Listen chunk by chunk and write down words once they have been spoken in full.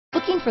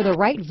Looking for the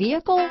right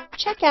vehicle?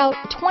 Check out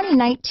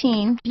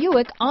 2019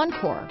 Buick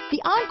Encore.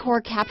 The Encore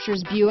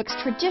captures Buick's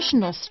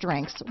traditional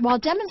strengths while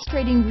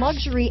demonstrating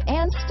luxury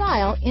and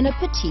style in a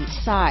petite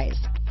size.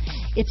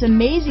 It's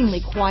amazingly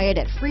quiet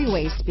at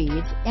freeway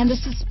speeds, and the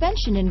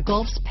suspension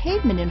engulfs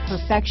pavement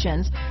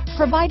imperfections,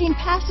 providing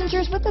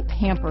passengers with a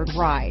pampered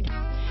ride.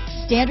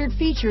 Standard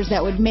features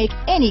that would make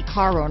any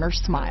car owner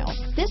smile.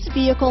 This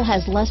vehicle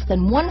has less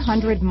than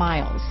 100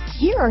 miles.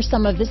 Here are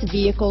some of this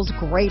vehicle's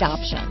great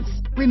options: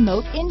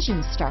 remote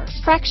engine start,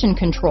 traction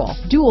control,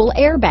 dual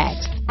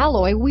airbags,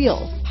 alloy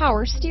wheels,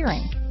 power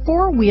steering,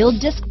 four-wheel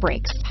disc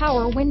brakes,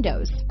 power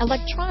windows,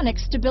 electronic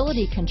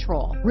stability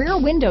control,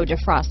 rear window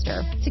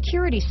defroster,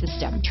 security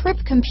system, trip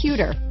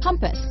computer,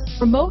 compass,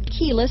 remote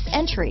keyless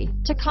entry,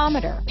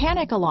 tachometer,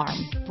 panic alarm,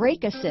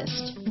 brake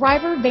assist,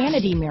 driver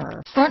vanity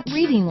mirror, front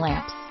reading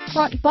lamps,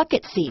 front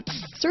bucket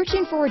seats.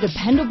 Searching for a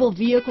dependable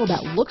vehicle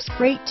that looks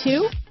great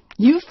too?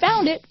 You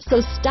found it,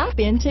 so stop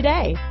in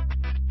today.